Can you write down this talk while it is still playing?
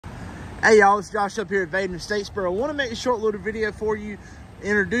Hey y'all, it's Josh up here at Vaden Statesboro. I want to make a short little video for you,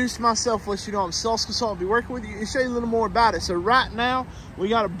 introduce myself, let you know I'm a sales consultant, be working with you, and show you a little more about it. So right now, we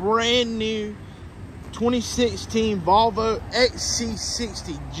got a brand new 2016 Volvo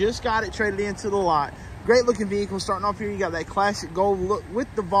XC60. Just got it traded into the lot. Great looking vehicle. Starting off here, you got that classic gold look with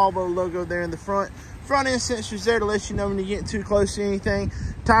the Volvo logo there in the front. Front end sensors there to let you know when you get too close to anything.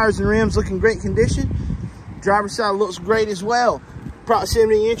 Tires and rims looking great condition. Driver's side looks great as well.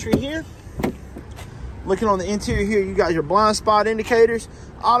 Proximity entry here. Looking on the interior here, you got your blind spot indicators,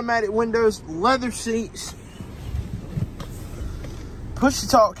 automatic windows, leather seats, push to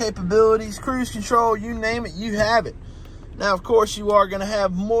talk capabilities, cruise control, you name it, you have it. Now, of course, you are going to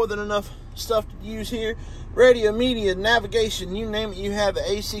have more than enough stuff to use here. Radio, media, navigation, you name it, you have it.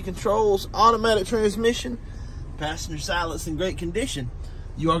 AC controls, automatic transmission, passenger side looks in great condition.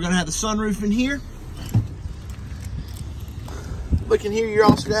 You are going to have the sunroof in here. Looking here, you're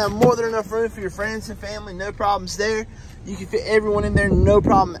also going to have more than enough room for your friends and family. No problems there. You can fit everyone in there, no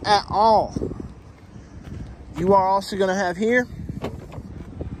problem at all. You are also going to have here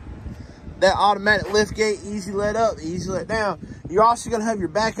that automatic lift gate, easy let up, easy let down. You're also going to have your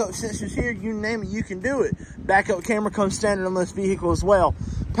backup sensors here. You name it, you can do it. Backup camera comes standard on this vehicle as well.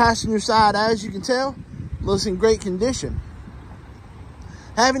 Passenger side, as you can tell, looks in great condition.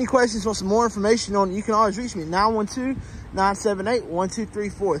 Have any questions, want some more information on it, you can always reach me at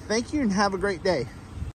 912-978-1234. Thank you and have a great day.